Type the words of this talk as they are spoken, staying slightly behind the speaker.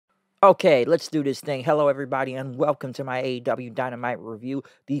Okay, let's do this thing. Hello, everybody, and welcome to my AEW Dynamite review,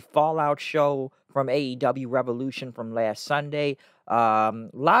 the Fallout show from AEW Revolution from last Sunday. A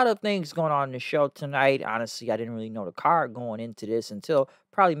lot of things going on in the show tonight. Honestly, I didn't really know the card going into this until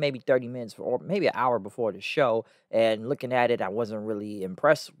probably maybe 30 minutes or maybe an hour before the show. And looking at it, I wasn't really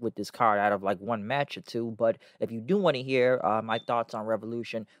impressed with this card out of like one match or two. But if you do want to hear my thoughts on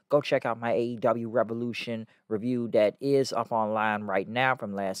Revolution, go check out my AEW Revolution review that is up online right now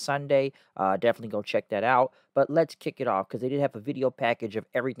from last Sunday. Definitely go check that out. But let's kick it off because they did have a video package of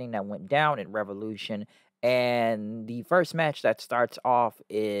everything that went down at Revolution. And the first match that starts off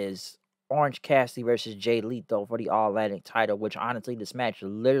is Orange Cassidy versus Jay Lethal for the All Atlantic title, which honestly, this match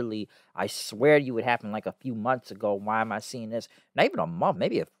literally, I swear you would happen like a few months ago. Why am I seeing this? Not even a month,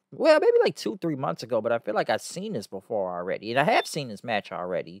 maybe maybe like 2-3 months ago, but I feel like I've seen this before already. And I have seen this match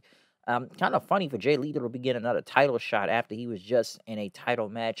already. Kind of funny for Jay Lethal to be getting another title shot after he was just in a title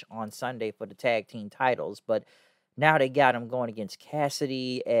match on Sunday for the tag team titles. But now they got him going against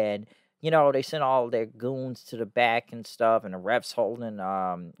Cassidy, and they sent all their goons to the back and stuff, and the refs holding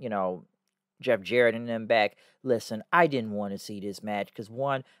Jeff Jarrett and them back. Listen, I didn't want to see this match because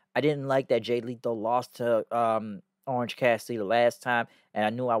one, I didn't like that Jay Lethal lost to Orange Cassidy the last time, and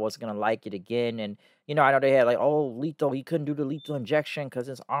I knew I wasn't gonna like it again. And I know they had like, oh, Lethal, he couldn't do the lethal injection because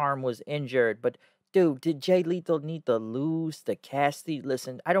his arm was injured. But dude, did Jay Lethal need to lose to Cassidy?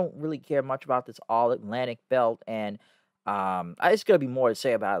 Listen, I don't really care much about this All Atlantic belt, and it's gonna be more to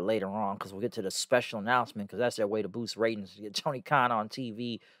say about it later on because we'll get to the special announcement because that's their way to boost ratings to get Tony Khan on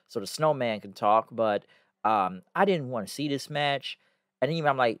TV so the Snowman can talk. But I didn't want to see this match, and even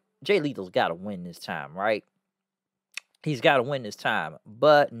I'm like, Jay Lethal's got to win this time, right? He's got to win this time,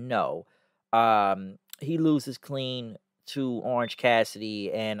 but no, he loses clean to Orange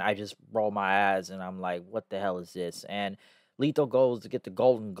Cassidy, and I just roll my eyes, and I'm like, what the hell is this? And Lethal goes to get the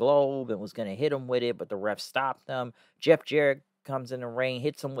Golden Globe and was gonna hit him with it, but the ref stopped him. Jeff Jarrett comes in the ring,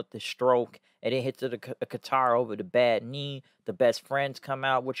 hits him with the stroke, and then hits a Qatar over the bad knee. The best friends come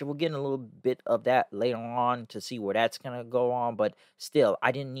out, which we'll get in a little bit of that later on to see where that's gonna go on. But still,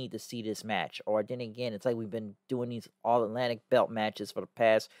 I didn't need to see this match. Or then again, it's like we've been doing these All Atlantic belt matches for the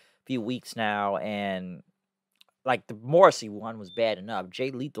past few weeks now, and like the Morrissey one was bad enough. Jay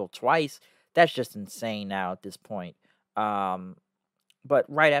Lethal twice, that's just insane now at this point. Um, but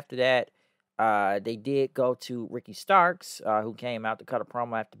right after that, they did go to Ricky Starks, who came out to cut a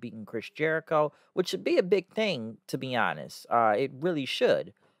promo after beating Chris Jericho, which should be a big thing, to be honest. It really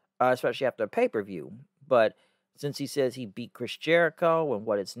should, especially after a pay per view. But since he says he beat Chris Jericho and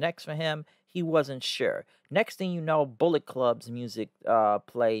what is next for him, he wasn't sure. Next thing you know, Bullet Club's music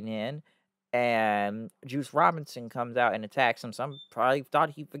played in, and Juice Robinson comes out and attacks him. Some probably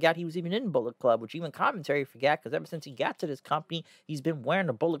thought he forgot he was even in Bullet Club, which even commentary forgot because ever since he got to this company, he's been wearing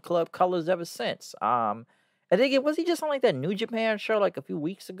the Bullet Club colors ever since. I think it was he just on like that New Japan show like a few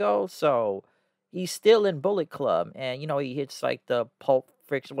weeks ago, so he's still in Bullet Club, and he hits like the Pulp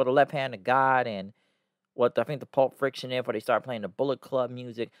Friction with the left hand of God and I think the Pulp Friction there before they start playing the Bullet Club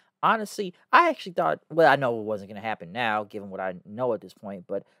music. Honestly, I actually thought, well, I know it wasn't going to happen now, given what I know at this point,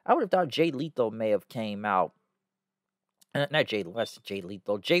 but I would have thought Jay Lethal may have came out. Not Jay, less Jay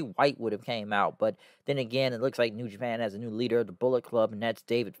Lethal. Jay White would have came out, but then again, it looks like New Japan has a new leader of the Bullet Club, and that's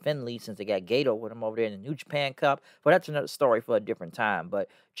David Finlay, since they got Gato with him over there in the New Japan Cup. But that's another story for a different time. But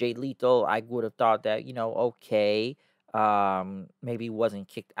Jay Lethal, I would have thought that okay, maybe he wasn't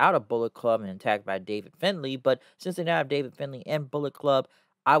kicked out of Bullet Club and attacked by David Finlay, but since they now have David Finlay and Bullet Club,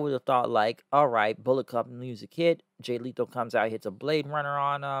 I would have thought like, all right, Bullet Club music hit. Jay Lethal comes out, hits a Blade Runner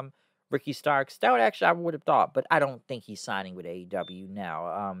on Ricky Starks. That would actually I would have thought, but I don't think he's signing with AEW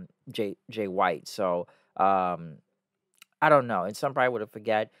now. Jay White. So I don't know. And some probably would have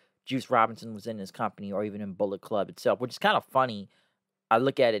forgot Juice Robinson was in this company or even in Bullet Club itself, which is kind of funny. I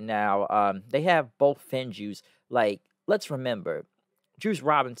look at it now. They have both Finjuice. Like, let's remember, Juice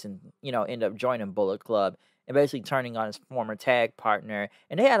Robinson, ended up joining Bullet Club and basically turning on his former tag partner.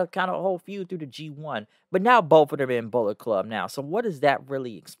 And they had a kind of whole feud through the G1. But now both of them are in Bullet Club now. So what does that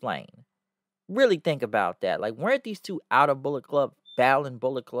really explain? Really think about that. Like, weren't these two out of Bullet Club, battling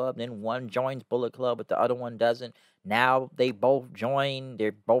Bullet Club, then one joins Bullet Club, but the other one doesn't? Now they both join.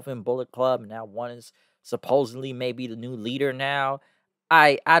 They're both in Bullet Club. And now one is supposedly maybe the new leader now.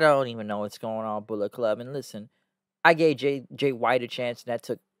 I don't even know what's going on Bullet Club. And listen, I gave Jay White a chance, and that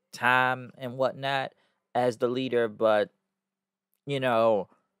took time and whatnot as the leader. But you know,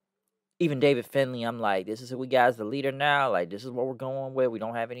 even David Finlay, I'm like, this is who we got as the leader now. Like, this is what we're going with. We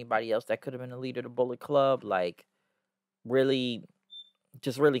don't have anybody else that could have been the leader of the Bullet Club. Like, really,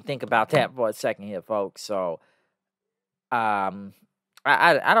 just really think about that for a second here, folks. So, um,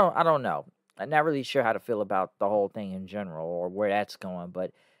 I don't know. I'm not really sure how to feel about the whole thing in general or where that's going.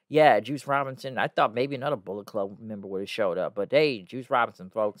 But yeah, Juice Robinson. I thought maybe another Bullet Club member would have showed up, but hey, Juice Robinson,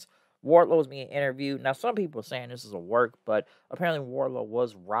 folks. Wardlow's being interviewed now. Some people are saying this is a work, but apparently Wardlow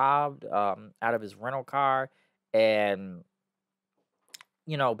was robbed out of his rental car, and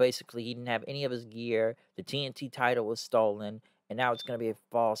basically he didn't have any of his gear. The TNT title was stolen, and now it's going to be a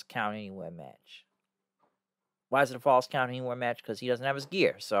false count anywhere match. Why is it a false count anywhere match? Because he doesn't have his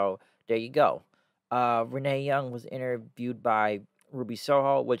gear. So there you go. Renee Young was interviewed by Ruby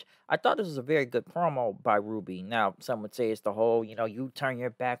Soho, which I thought this was a very good promo by Ruby. Now, some would say it's the whole, you turn your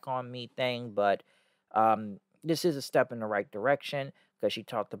back on me thing, but this is a step in the right direction because she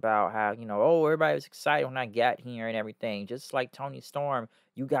talked about how, oh, everybody was excited when I got here and everything. Just like Tony Storm,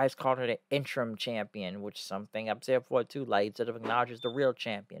 you guys called her the interim champion, which is something I've said before too. Like, instead of acknowledges the real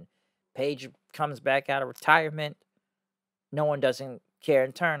champion. Paige comes back out of retirement. No one doesn't care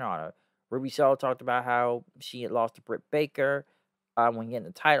and turn on her. Ruby Soho talked about how she had lost to Britt Baker when getting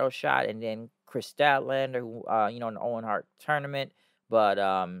the title shot, and then Chris Statlander, who in the Owen Hart tournament. But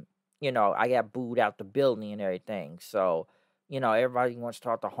I got booed out the building and everything. So everybody wants to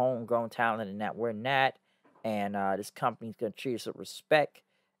talk to homegrown talent, and that we're not. And this company's gonna treat us with respect.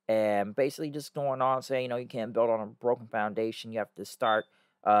 And basically just going on saying, you can't build on a broken foundation. You have to start.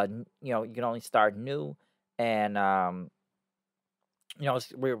 You can only start new, and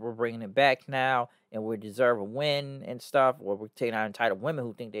we're bringing it back now, and we deserve a win and stuff. Or we're taking out entitled women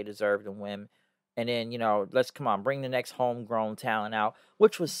who think they deserve to win, and then let's come on, bring the next homegrown talent out,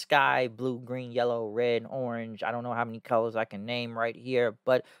 which was sky blue, green, yellow, red, orange. I don't know how many colors I can name right here,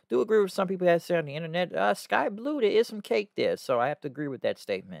 but do agree with some people that say on the internet, sky blue, there is some cake there, so I have to agree with that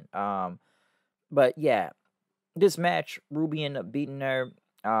statement. But yeah, this match, Ruby ended up beating her.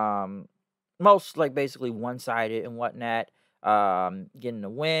 Most like basically one sided and whatnot. Getting the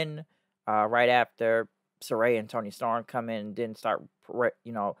win. Right after Saray and Tony Storm come in and didn't start,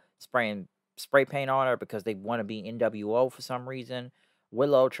 spraying spray paint on her because they want to be NWO for some reason.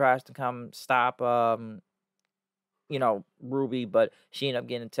 Willow tries to come stop Ruby, but she ended up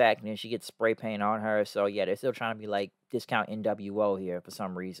getting attacked and then she gets spray paint on her. So yeah, they're still trying to be like discount NWO here for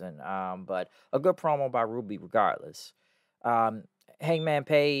some reason. But a good promo by Ruby regardless. Um, Hangman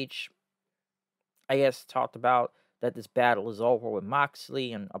Page, I guess, talked about that this battle is over with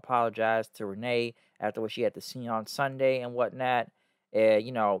Moxley and apologized to Renee after what she had to see on Sunday and whatnot.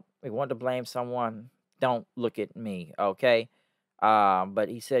 We want to blame someone. Don't look at me, okay? But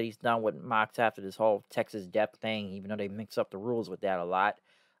he said he's done with Mox after this whole Texas Death thing, even though they mix up the rules with that a lot.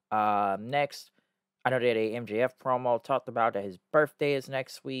 Next, I know that a MJF promo talked about that his birthday is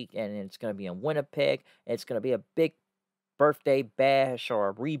next week, and it's going to be in Winnipeg. It's going to be a big birthday bash or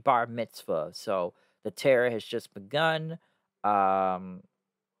a rebar mitzvah. So the terror has just begun. FTR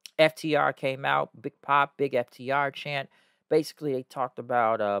came out, big pop, big FTR chant. Basically, they talked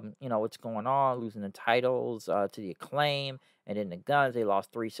about what's going on, losing the titles to the Acclaim, and then the Guns. They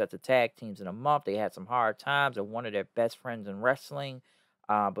lost 3 sets of tag teams in a month. They had some hard times, and one of their best friends in wrestling.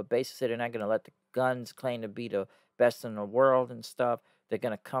 But basically, they're not going to let the Guns claim to be the best in the world and stuff. They're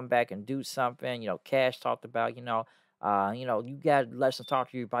going to come back and do something. Cash talked about, you got lessons taught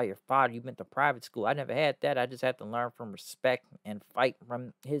to you by your father. You went to private school. I never had that. I just had to learn from respect and fight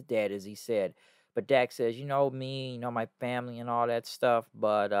from his dad, as he said. But Dak says, me, my family and all that stuff.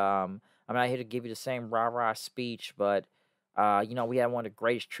 But I'm not here to give you the same rah-rah speech. But, we had one of the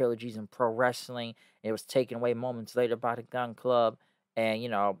greatest trilogies in pro wrestling. It was taken away moments later by the Gun Club. And,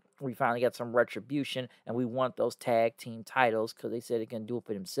 we finally got some retribution, and we want those tag team titles because they said they can do it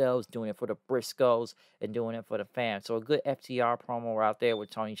for themselves, doing it for the Briscoes, and doing it for the fans. So a good FTR promo out there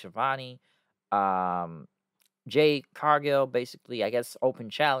with Tony Schiavone. Jay Cargill, basically, I guess, open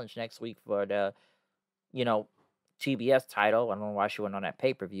challenge next week for the, TBS title. I don't know why she went on that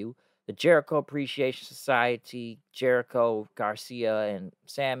pay-per-view. The Jericho Appreciation Society, Jericho, Garcia, and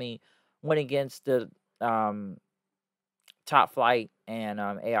Sammy went against the Top Flight and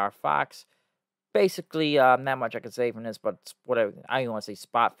AR Fox. Basically, not much I can say from this, but whatever. I don't even want to say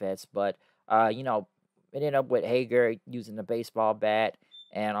spot fest, but it ended up with Hager using the baseball bat,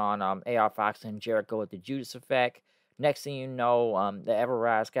 and on AR Fox and Jericho with the Judas effect. Next thing you know, the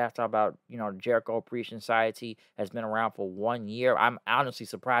Everrise guys talk about, the Jericho Appreciation Society has been around for 1 year. I'm honestly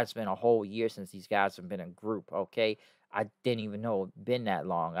surprised it's been a whole year since these guys have been in group, okay? I didn't even know it been that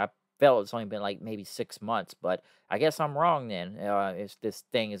long. I felt it's only been like maybe 6 months, but I guess I'm wrong then, if this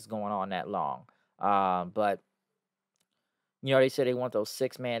thing is going on that long. But they said they want those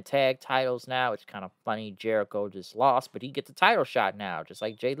 6-man tag titles now. It's kind of funny. Jericho just lost, but he gets a title shot now, just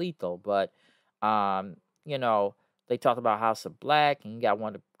like Jay Lethal. But the They talked about House of Black, and you got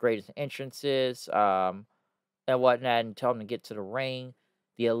one of the greatest entrances, and whatnot, and told him to get to the ring.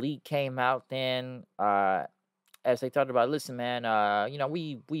 The Elite came out then, as they talked about, listen, man,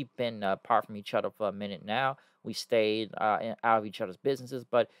 we've been apart from each other for a minute now. We stayed out of each other's businesses,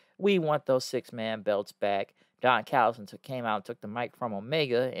 but we want those 6-man belts back. Don Callis came out and took the mic from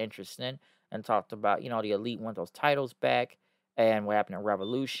Omega, interesting, and talked about, the Elite want those titles back and what happened at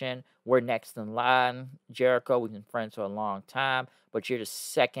Revolution. We're next in line. Jericho, we've been friends for a long time, but you're the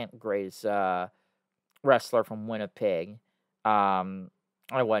second greatest wrestler from Winnipeg. I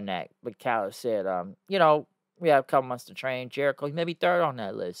wasn't that, but Callis said, we have a couple months to train. Jericho, he may be third on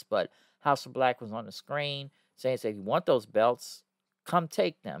that list, but House of Black was on the screen saying, if you want those belts, come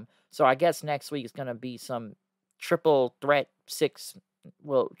take them. So I guess next week is going to be some triple threat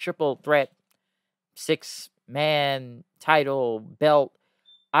 6-man title belt.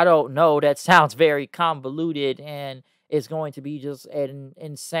 I don't know. That sounds very convoluted, and it's going to be just an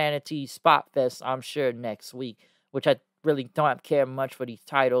insanity spot fest, I'm sure, next week, which I really don't care much for these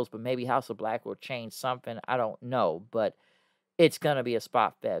titles, but maybe House of Black will change something. I don't know, but it's going to be a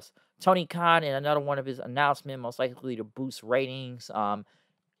spot fest. Tony Khan, in another one of his announcements, most likely to boost ratings.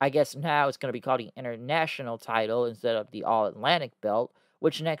 I guess now it's going to be called the International title instead of the All-Atlantic belt,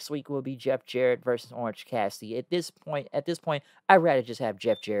 which next week will be Jeff Jarrett versus Orange Cassidy. At this point, I'd rather just have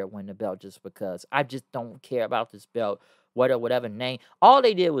Jeff Jarrett win the belt just because I just don't care about this belt, whatever name. All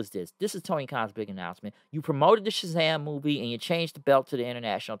they did was this. This is Tony Khan's big announcement. You promoted the Shazam movie and you changed the belt to the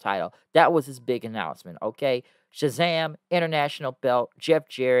International title. That was his big announcement, okay? Shazam, International belt, Jeff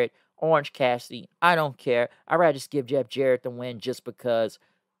Jarrett, Orange Cassidy. I don't care. I'd rather just give Jeff Jarrett the win just because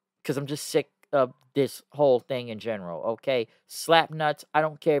I'm just sick of this whole thing in general, okay? Slap nuts. I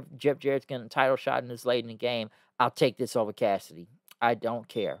don't care if Jeff Jarrett's getting a title shot in this late in the game. I'll take this over Cassidy. I don't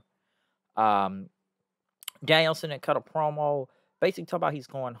care. Danielson had cut a promo, basically talking about he's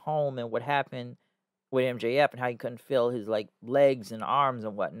going home and what happened with MJF and how he couldn't feel his legs and arms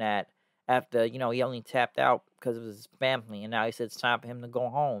and whatnot after, he only tapped out because of his family, and now he said it's time for him to go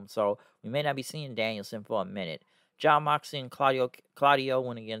home. So we may not be seeing Danielson for a minute. John Moxley and Claudio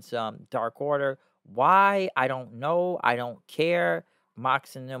went against Dark Order. Why? I don't know. I don't care.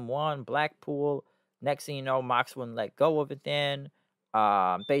 Mox and them won. Blackpool. Next thing you know, Mox wouldn't let go of it then.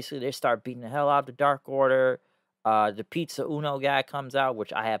 Basically, they start beating the hell out of the Dark Order. The Pizza Uno guy comes out,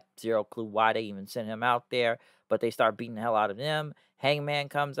 which I have zero clue why they even sent him out there. But they start beating the hell out of them. Hangman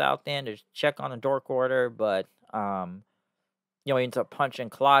comes out then to check on the Dark Order. But, he ends up punching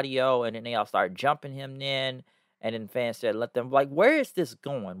Claudio. And then they all start jumping him then. And then fans said, let them, where is this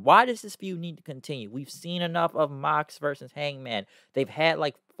going? Why does this feud need to continue? We've seen enough of Mox versus Hangman. They've had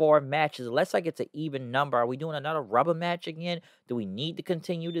 4 matches. Let's it's an even number. Are we doing another rubber match again? Do we need to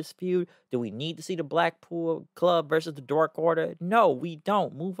continue this feud? Do we need to see the Blackpool Club versus the Dark Order? No, we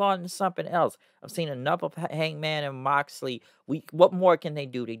don't. Move on to something else. I've seen enough of Hangman and Moxley. What more can they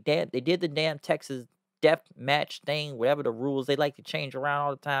do? They did the damn Texas death match thing, whatever the rules. They like to change around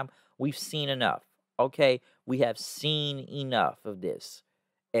all the time. We've seen enough. Okay, we have seen enough of this.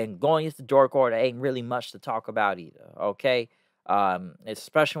 And going into the Dark Order ain't really much to talk about either, okay?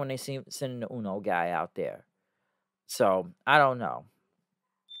 Especially when they sending the Uno guy out there. So, I don't know.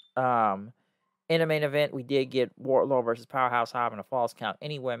 In the main event, we did get Wardlow versus PowerHouse Hobbs in a Falls Count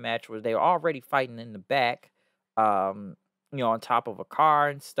Anywhere match where they were already fighting in the back, on top of a car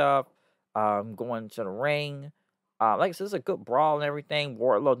and stuff, going to the ring. Like I said, it's a good brawl and everything.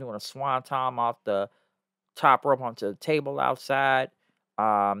 Wardlow doing a swanton off the top rope onto the table outside.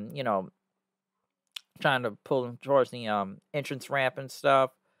 Trying to pull him towards the entrance ramp and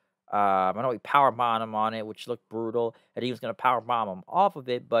stuff. I know he powerbombed him on it, which looked brutal. And he was going to powerbomb him off of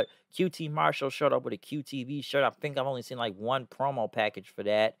it. But QT Marshall showed up with a QTV shirt. I think I've only seen one promo package for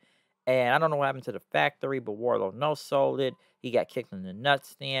that. And I don't know what happened to the factory, but Wardlow no-sold it. He got kicked in the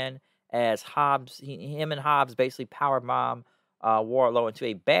nuts then. As him and Hobbs basically powerbomb Wardlow into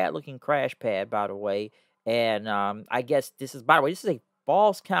a bad-looking crash pad, by the way. And I guess this is a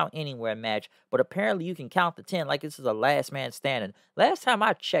Falls Count Anywhere match, but apparently you can count to 10 like this is a last man standing. Last time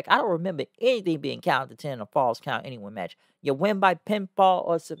I checked, I don't remember anything being counted to 10 in a Falls Count Anywhere match. You win by pinfall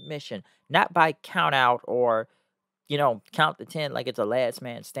or submission, not by count out or, count to 10 like it's a last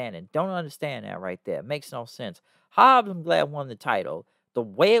man standing. Don't understand that right there. Makes no sense. Hobbs, I'm glad, won the title. The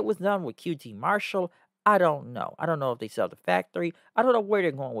way it was done with QT Marshall, I don't know. I don't know if they sell the factory. I don't know where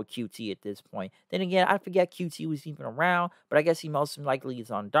they're going with QT at this point. Then again, I forget QT was even around, but I guess he most likely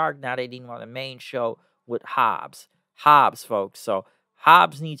is on Dark now. They didn't on the main show with Hobbs. Hobbs, folks. So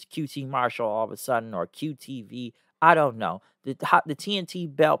Hobbs needs QT Marshall all of a sudden, or QTV. I don't know. The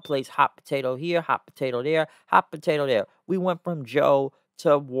TNT belt plays hot potato here, hot potato there, hot potato there. We went from Joe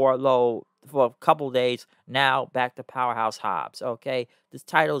to Wardlow for a couple days. Now back to Powerhouse Hobbs. Okay, this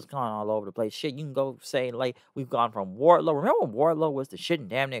title's gone all over the place. Shit, you can go say like we've gone from Wardlow. Remember when Wardlow was the shit and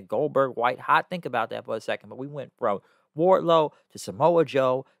damn near Goldberg White Hot? Think about that for a second. But we went from Wardlow to Samoa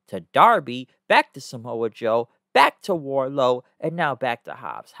Joe to Darby, back to Samoa Joe, back to Wardlow, and now back to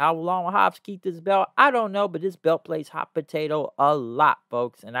Hobbs. How long will Hobbs keep this belt? I don't know, but this belt plays hot potato a lot,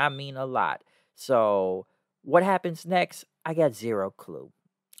 folks, and I mean a lot. So, what happens next? I got zero clue.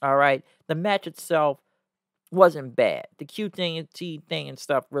 All right, the match itself wasn't bad. The QTNT thing and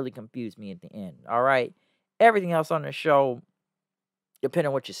stuff really confused me at the end. All right, everything else on the show, depending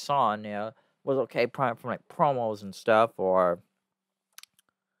on what you saw in there, was okay. From like promos and stuff, or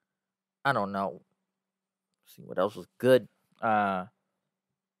I don't know. See what else was good. Jericho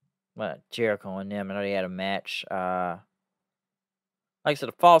and them. I know they had a match. Like I said,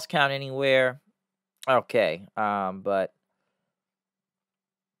 a false count anywhere. Okay. But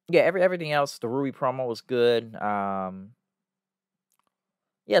yeah, everything else. The Ruby promo was good. Yeah,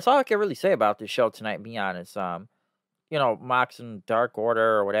 that's all I can really say about this show tonight. To be honest. Mox and Dark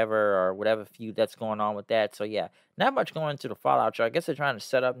Order or whatever feud that's going on with that. So yeah, not much going into the Fallout show. I guess they're trying to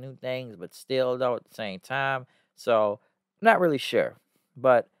set up new things, but still though at the same time. So not really sure.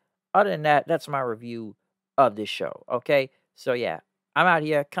 But other than that, that's my review of this show. Okay. So yeah, I'm out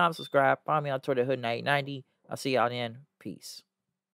here. Comment, subscribe, follow me on Twitter, Hood990. I'll see y'all then. Peace.